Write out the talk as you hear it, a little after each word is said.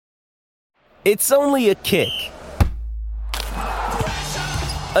It's only a kick,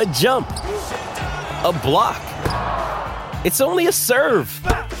 a jump, a block. It's only a serve.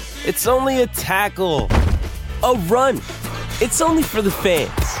 It's only a tackle, a run. It's only for the fans.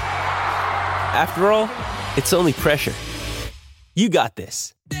 After all, it's only pressure. You got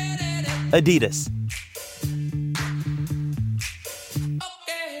this. Adidas.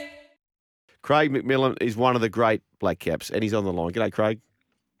 Craig McMillan is one of the great Black Caps, and he's on the line. G'day, Craig.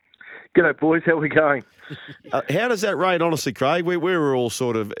 G'day, boys. How are we going? How does that rate, honestly, Craig? We were all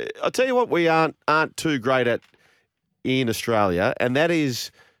sort of... I'll tell you what we aren't too great at in Australia, and that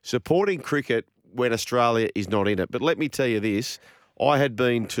is supporting cricket when Australia is not in it. But let me tell you this. I had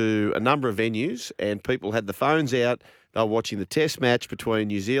been to a number of venues, and people had the phones out. They were watching the test match between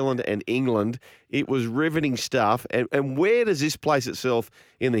New Zealand and England. It was riveting stuff. And where does this place itself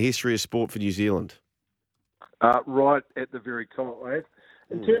in the history of sport for New Zealand? Right at the very top, mate.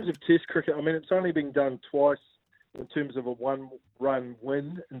 In terms of Test cricket, I mean, it's only been done twice in terms of a one-run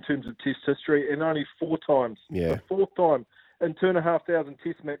win in terms of Test history, and only 4 times. Yeah. The 4th time in 2,500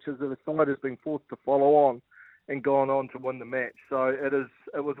 Test matches that a side has been forced to follow on and gone on to win the match. So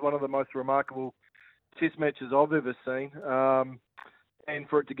it was one of the most remarkable Test matches I've ever seen. And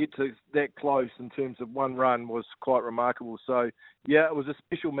for it to get to that close in terms of one run was quite remarkable. So, yeah, it was a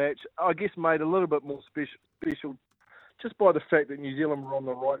special match. I guess made a little bit more special just by the fact that New Zealand were on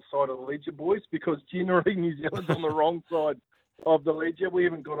the right side of the ledger, boys, because generally New Zealand's on the wrong side of the ledger. We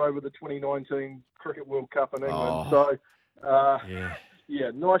haven't got over the 2019 Cricket World Cup in England. So,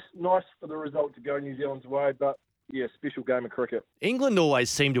 nice for the result to go New Zealand's way, but yeah, special game of cricket. England always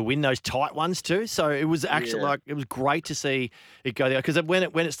seem to win those tight ones too, so it was actually it was great to see it go there because when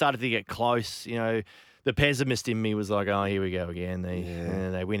it started to get close, you know, the pessimist in me was like, oh, here we go again.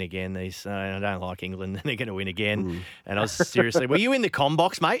 They win again. I don't like England. They're going to win again. And I was seriously, were you in the comm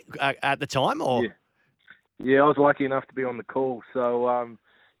box, mate, at the time? Or Yeah, I was lucky enough to be on the call. So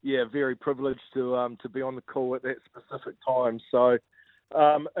very privileged to be on the call at that specific time. So.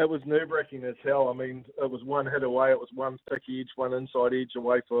 It was nerve-wracking as hell. I mean, it was one hit away. It was one thick edge, one inside edge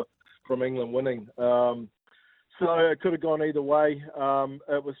away from England winning. So it could have gone either way.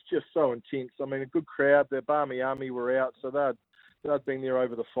 It was just so intense. I mean, a good crowd. The Barmy Army were out, so they'd been there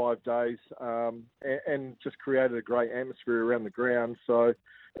over the 5 days and just created a great atmosphere around the ground. So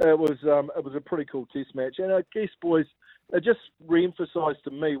it was a pretty cool Test match. And I guess, boys, it just re-emphasised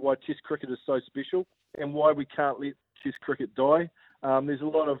to me why Test cricket is so special and why we can't let Test cricket die. There's a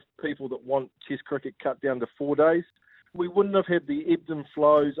lot of people that want Test cricket cut down to 4 days. We wouldn't have had the ebbs and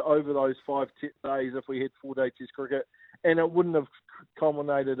flows over those 5 days if we had 4-day Test cricket, and it wouldn't have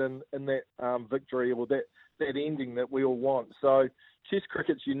culminated in that victory or that ending that we all want. So Test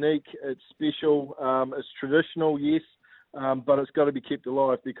cricket's unique, it's special, it's traditional, yes, but it's got to be kept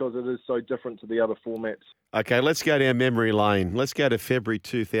alive because it is so different to the other formats. Okay, let's go down memory lane. Let's go to February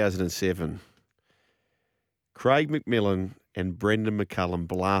 2007. Craig McMillan and Brendan McCullum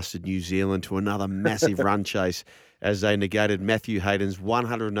blasted New Zealand to another massive run chase as they negated Matthew Hayden's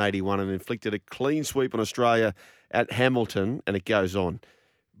 181 and inflicted a clean sweep on Australia at Hamilton, and it goes on.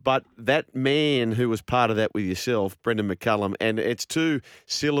 But that man who was part of that with yourself, Brendan McCullum, and it's 2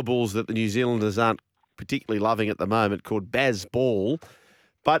 syllables that the New Zealanders aren't particularly loving at the moment, called Baz Ball,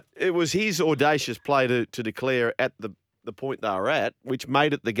 but it was his audacious play to declare at the point they were at, which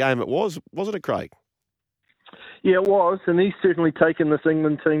made it the game it was, wasn't it, Craig? Yeah, it was, and he's certainly taken this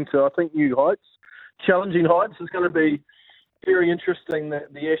England team to, I think, new heights, challenging heights. It's going to be very interesting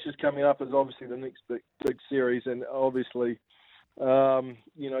that the Ashes coming up is obviously the next big series, and obviously,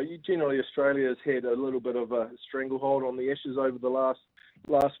 generally Australia has had a little bit of a stranglehold on the Ashes over the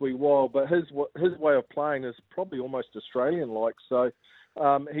last wee while, but his way of playing is probably almost Australian-like. So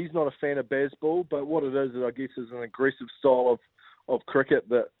he's not a fan of Bazball, but what it is, I guess, is an aggressive style of cricket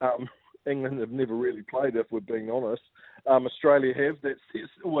that England have never really played, if we're being honest. Australia have. That's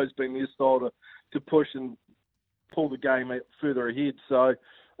always been their style to push and pull the game further ahead. So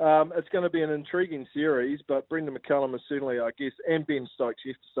it's going to be an intriguing series, but Brendan McCullum is certainly, I guess, and Ben Stokes,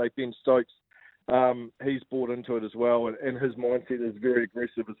 you have to say Ben Stokes, he's bought into it as well, and his mindset is very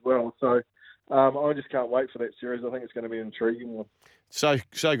aggressive as well. So I just can't wait for that series. I think it's going to be an intriguing one. So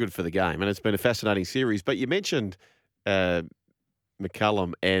good for the game, and it's been a fascinating series. But you mentioned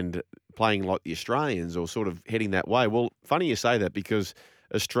McCullum and playing like the Australians or sort of heading that way. Well, funny you say that because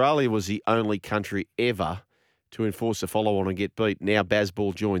Australia was the only country ever to enforce a follow-on and get beat. Now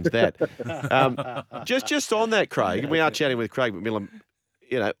Bazball joins that. Just on that, Craig, we are chatting with Craig McMillan,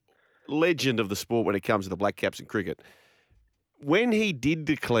 legend of the sport when it comes to the Black Caps and cricket. When he did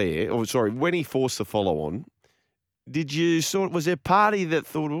declare, when he forced the follow-on, Did you was there a party that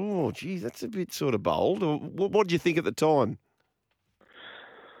thought, oh, geez, that's a bit sort of bold? Or what did you think at the time?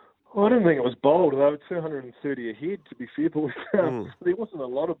 Well, I didn't think it was bold. They were 230 ahead, to be fair, boys. There wasn't a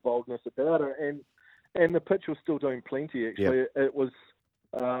lot of boldness about it, and the pitch was still doing plenty. Actually, it was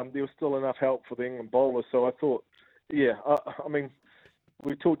there was still enough help for the England bowlers. So I thought, I mean,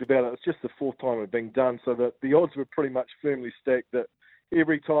 we talked about it. It's just the fourth time it had been done, so that the odds were pretty much firmly stacked. That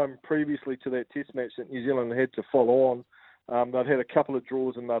every time previously to that Test match that New Zealand had to follow on, they'd had a couple of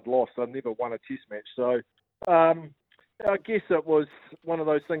draws and they'd lost. They'd never won a Test match. So. I guess it was one of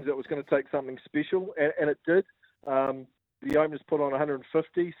those things that was going to take something special, and it did. The openers put on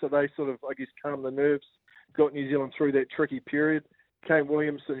 150, so they sort of, I guess, calmed the nerves, got New Zealand through that tricky period. Kane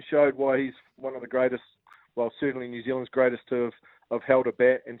Williamson showed why he's one of the greatest, well, certainly New Zealand's greatest to have held a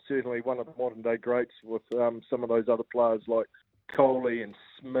bat, and certainly one of the modern-day greats with some of those other players like Coley and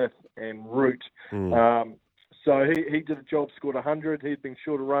Smith and Root. So he did a job, scored 100. He'd been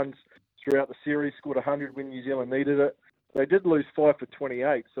short of runs throughout the series, scored 100 when New Zealand needed it. They did lose 5 for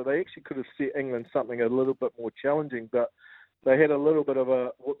 28, so they actually could have set England something a little bit more challenging, but they had a little bit of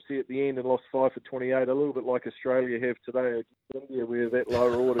a whoopsie at the end and lost 5 for 28, a little bit like Australia have today against India, where that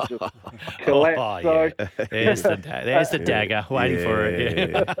lower order just collapsed. Yeah. So, there's the dagger, waiting for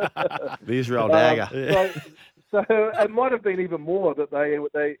it. The Israel dagger. So it might have been even more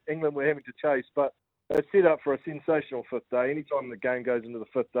that England were having to chase, but they set up for a sensational fifth day. Anytime the game goes into the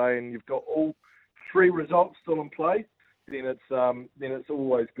fifth day and you've got all 3 results still in play, then it's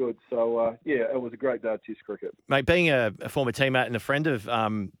always good. So, it was a great day of Test cricket. Mate, being a former teammate and a friend of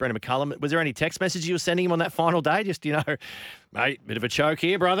Brendan McCullum, was there any text message you were sending him on that final day? Just, mate, bit of a choke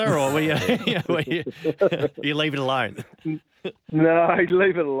here, brother, or were you leave it alone? No, he'd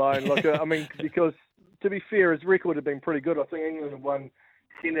leave it alone. Because to be fair, his record had been pretty good. I think England had won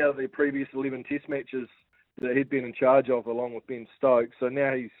 10 out of their previous 11 Test matches that he'd been in charge of, along with Ben Stokes. So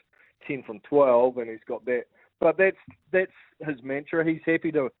now he's 10 from 12, and he's got that. But that's his mantra. He's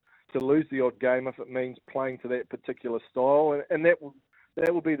happy to lose the odd game if it means playing to that particular style, and that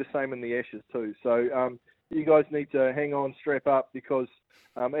will be the same in the Ashes too. So you guys need to hang on, strap up, because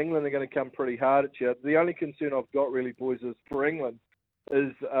England are going to come pretty hard at you. The only concern I've got really, boys, is for England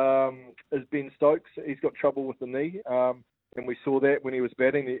is Ben Stokes. He's got trouble with the knee, and we saw that when he was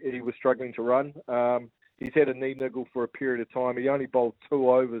batting. He was struggling to run. He's had a knee niggle for a period of time. He only bowled 2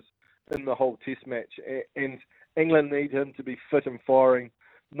 overs in the whole Test match, and England need him to be fit and firing,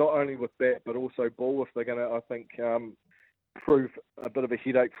 not only with bat but also ball, if they're going to, I think, prove a bit of a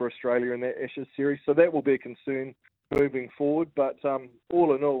headache for Australia in that Ashes series. So that will be a concern moving forward, but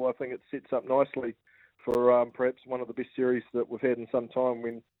all in all, I think it sets up nicely for perhaps one of the best series that we've had in some time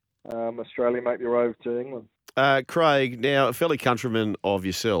when Australia make their way over to England. Craig, now a fellow countryman of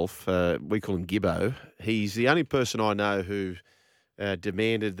yourself, we call him Gibbo. He's the only person I know who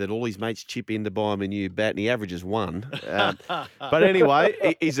demanded that all his mates chip in to buy him a new bat, and he averages 1. But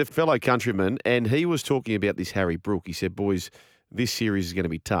anyway, he's a fellow countryman, and he was talking about this Harry Brook. He said, boys, this series is going to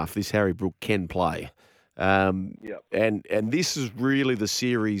be tough. This Harry Brook can play. And this is really the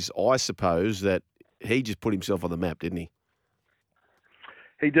series, I suppose, that he just put himself on the map, didn't he?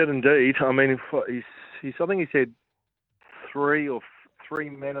 He did indeed. I mean, I think he's had 3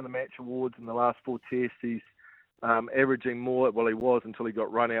 Man of the Match awards in the last 4 tests. He's averaging more, well, he was until he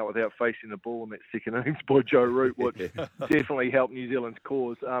got run out without facing the ball in that second innings by Joe Root, which definitely helped New Zealand's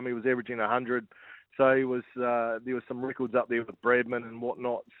cause. He was averaging 100, so he was there was some records up there with Bradman and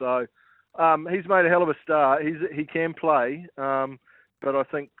whatnot. So he's made a hell of a start. He can play, but I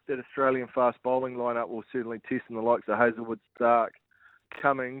think that Australian fast bowling lineup will certainly test in the likes of Hazelwood, Stark,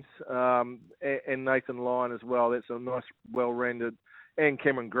 Cummings, and Nathan Lyon as well. That's a nice, well-rounded. And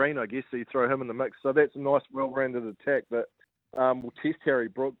Cameron Green, I guess, so you throw him in the mix. So that's a nice, well-rounded attack that will test Harry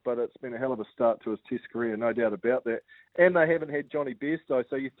Brook, but it's been a hell of a start to his Test career, no doubt about that. And they haven't had Johnny Bairstow,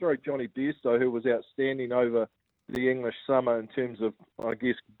 so you throw Johnny Bairstow, who was outstanding over the English summer in terms of, I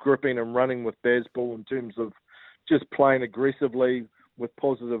guess, gripping and running with Bazball, in terms of just playing aggressively with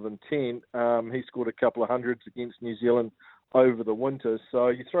positive intent. He scored a couple of hundreds against New Zealand over the winter. So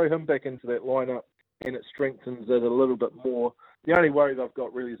you throw him back into that lineup, and it strengthens it a little bit more. The only worry they've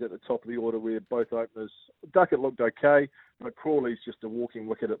got really is at the top of the order, where both openers, Duckett looked okay, but Crawley's just a walking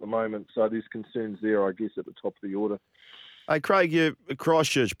wicket at the moment, so there's concerns there, I guess, at the top of the order. Hey, Craig, you're a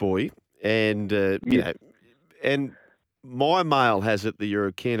Christchurch boy, and you know, and my mail has it that you're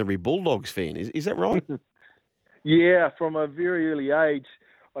a Canterbury Bulldogs fan. Is that right? Yeah, from a very early age,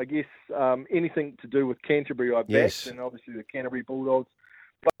 I guess anything to do with Canterbury I backed, and obviously the Canterbury Bulldogs.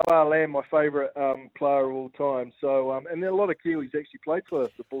 Bar Lamb, my favourite player of all time. So, and there are a lot of Kiwis actually played for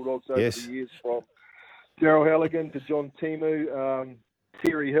the Bulldogs over the years, from Daryl Halligan to John Timu,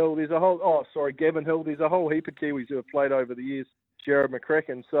 Terry Hill. Gavin Hill. There's a whole heap of Kiwis who have played over the years. Jared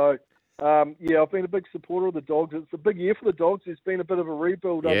McCracken. So, I've been a big supporter of the Dogs. It's a big year for the Dogs. There's been a bit of a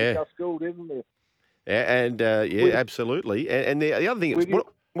rebuild under Gus Gould, hasn't there? Absolutely. And the other thing is,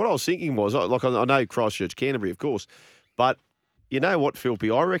 what I was thinking was, like, I know Christchurch, Canterbury, of course, but you know what,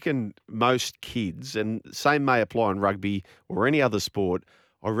 Philpy? I reckon most kids, and same may apply in rugby or any other sport,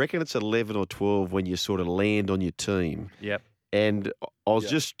 I reckon it's 11 or 12 when you sort of land on your team. Yep. And I was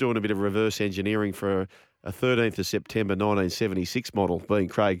just doing a bit of reverse engineering for a 13th of September 1976 model, being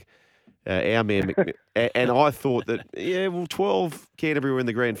Craig, our man, and I thought that, 12 Canterbury were in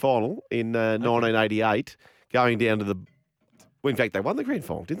the grand final in 1988, going down to in fact, they won the grand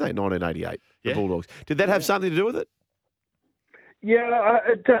final, didn't they, in 1988, the Bulldogs. Did that have something to do with it? Yeah,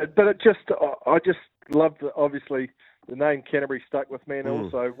 it did, but I just loved, obviously, the name Canterbury stuck with me, and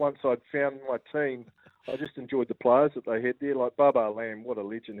also once I'd found my team, I just enjoyed the players that they had there, like Baba Lamb, what a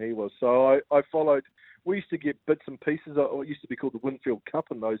legend he was. So I followed. We used to get bits and pieces of what used to be called the Winfield Cup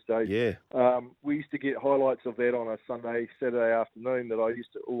in those days. Yeah. We used to get highlights of that on a Saturday afternoon that I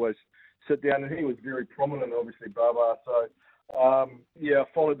used to always sit down, and he was very prominent, obviously, Baba. So, I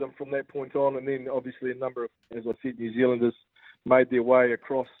followed them from that point on, and then obviously a number of, as I said, New Zealanders made their way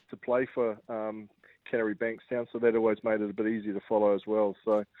across to play for Canterbury Bankstown, so that always made it a bit easier to follow as well.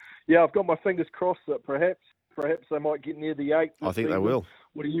 So, I've got my fingers crossed that perhaps they might get near the 8. I think they will.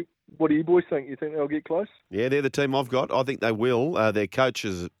 What do you boys think? You think they'll get close? Yeah, they're the team I've got. I think they will. Their coach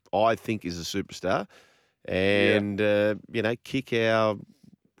I think, is a superstar. And, kick our...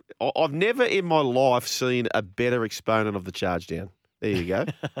 I've never in my life seen a better exponent of the charge down. There you go.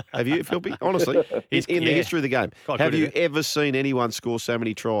 Have you, Philpy? Honestly, in the history of the game, have you ever seen anyone score so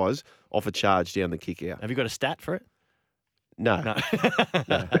many tries off a charge down the kick out? Have you got a stat for it? No.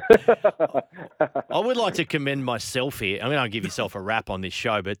 I would like to commend myself here. I mean, I'll give yourself a rap on this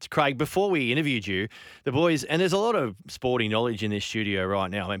show, but Craig, before we interviewed you, the boys, and there's a lot of sporting knowledge in this studio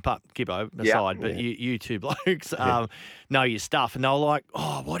right now. I mean, Kippo aside, but you two blokes know your stuff. And they were like,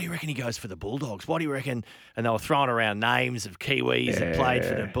 why do you reckon he goes for the Bulldogs? Why do you reckon? And they were throwing around names of Kiwis that played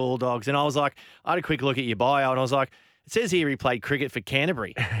for the Bulldogs. And I was like, I had a quick look at your bio, and I was like, it says here he played cricket for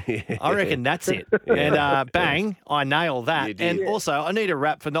Canterbury. I reckon that's it. And bang, I nailed that. And also, I need a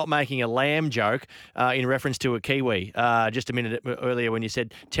rap for not making a Lamb joke in reference to a Kiwi. Just a minute earlier when you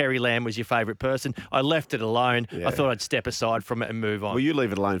said Terry Lamb was your favourite person, I left it alone. Yeah. I thought I'd step aside from it and move on. Well, you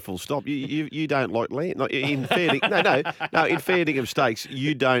leave it alone, full stop. You don't like lamb. No, in fair dinkum steaks,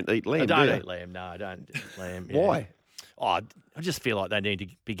 you don't eat lamb. I don't eat lamb. No, I don't eat lamb. Yeah. Why? I just feel like they need to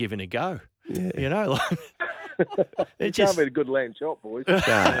be given a go. Yeah. You know, it can't be a good lamb chop, boys.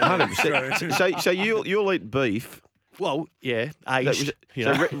 100%. So you'll eat beef. Well, yeah, aged.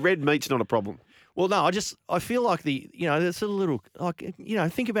 So red meat's not a problem. Well, no, I feel like there's a little,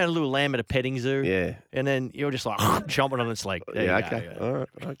 think about a little lamb at a petting zoo. Yeah. And then you're just like chomping on its leg. There you okay. Go. All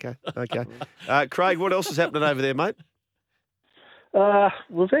right. Okay. Craig, what else is happening over there, mate?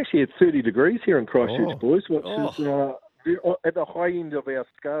 We've actually had 30 degrees here in Christchurch, boys, which is at the high end of our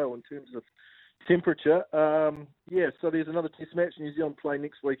scale in terms of temperature. So there's another test match. New Zealand play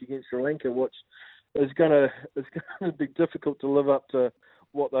next week against Sri Lanka, which is going to be difficult to live up to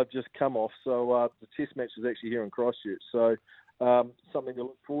what they've just come off. So the test match is actually here in Christchurch. So something to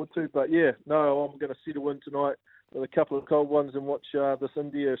look forward to. But I'm going to settle in tonight with a couple of cold ones and watch this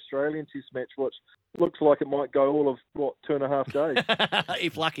India-Australian test match, which looks like it might go all of, 2.5 days.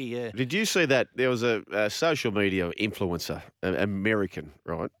 If lucky, yeah. Did you see that there was a social media influencer, an American,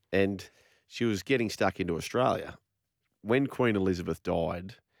 right? And she was getting stuck into Australia. When Queen Elizabeth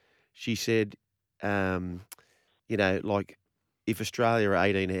died, she said, if Australia are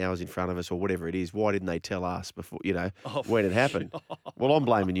 18 hours in front of us or whatever it is, why didn't they tell us before, when it happened? Well, I'm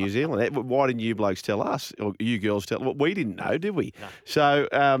blaming New Zealand. Why didn't you blokes tell us? Or you girls tell? Well, we didn't know, did we? No. So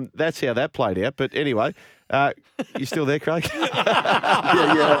that's how that played out. But anyway, you still there, Craig?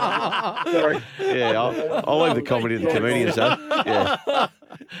 Yeah. Sorry. Yeah, I'll leave the comedy to the comedians, though. Yeah.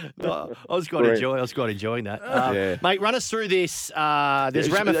 No, I was quite enjoying that. Mate, run us through this.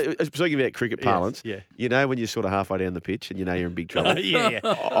 Speaking about cricket parlance, you know when you're sort of halfway down the pitch and you know you're in big trouble?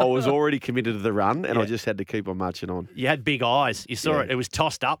 I was already committed to the run and I just had to keep on marching on. You had big eyes. You saw it. It was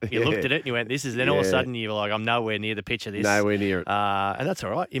tossed up. You looked at it and you went, this is... Then all of a sudden you were like, I'm nowhere near the pitch of this. Nowhere near it. And that's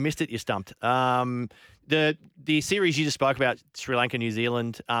all right. You missed it. You stumped. The series you just spoke about, Sri Lanka, New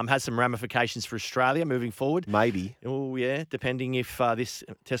Zealand, has some ramifications for Australia moving forward. Maybe. Oh, yeah, depending if this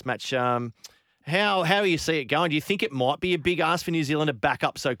test match, how do you see it going? Do you think it might be a big ask for New Zealand to back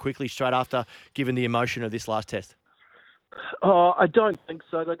up so quickly straight after, given the emotion of this last test? I don't think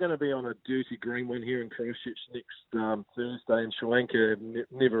so. They're going to be on a dirty green one here in Christchurch next Thursday, and Sri Lanka have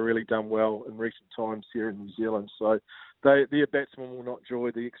never really done well in recent times here in New Zealand. So their batsmen will not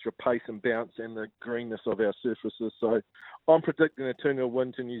enjoy the extra pace and bounce and the greenness of our surfaces. So I'm predicting a 2-0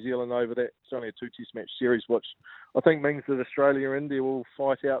 win to New Zealand over that. It's only a 2-test match series, which I think means that Australia and India will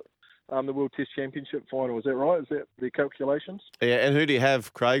fight out the World Test Championship final. Is that right? Is that the calculations? Yeah, and who do you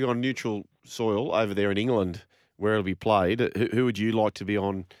have, Craig, on neutral soil over there in England, where it'll be played? Who would you like to be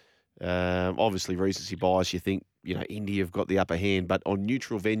on? Obviously, recency bias, you think, India have got the upper hand, but on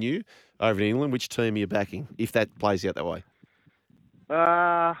neutral venue over in England, which team are you backing, if that plays out that way?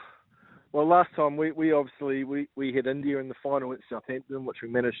 Well, last time we obviously had India in the final at Southampton, which we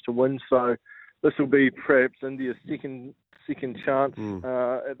managed to win. So this will be perhaps India's second chance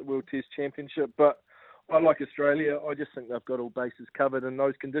at the World Test Championship. But I like Australia. I just think they've got all bases covered, and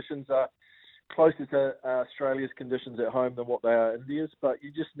those conditions are closer to Australia's conditions at home than what they are India's. But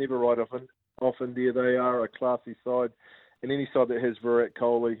you just never write off India. They are a classy side, and any side that has Virat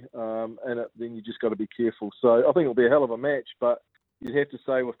Kohli in it, then you just got to be careful. So I think it'll be a hell of a match, but you'd have to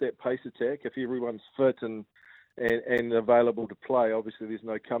say with that pace attack, if everyone's fit and available to play, obviously there's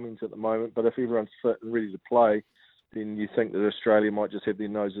no Cummins at the moment, but if everyone's fit and ready to play, then you think that Australia might just have their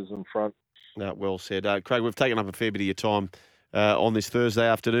noses in front. No, well said. Craig, we've taken up a fair bit of your time on this Thursday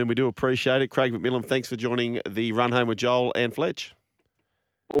afternoon. We do appreciate it. Craig McMillan, thanks for joining the Run Home with Joel and Fletch.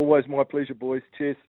 Always my pleasure, boys. Cheers.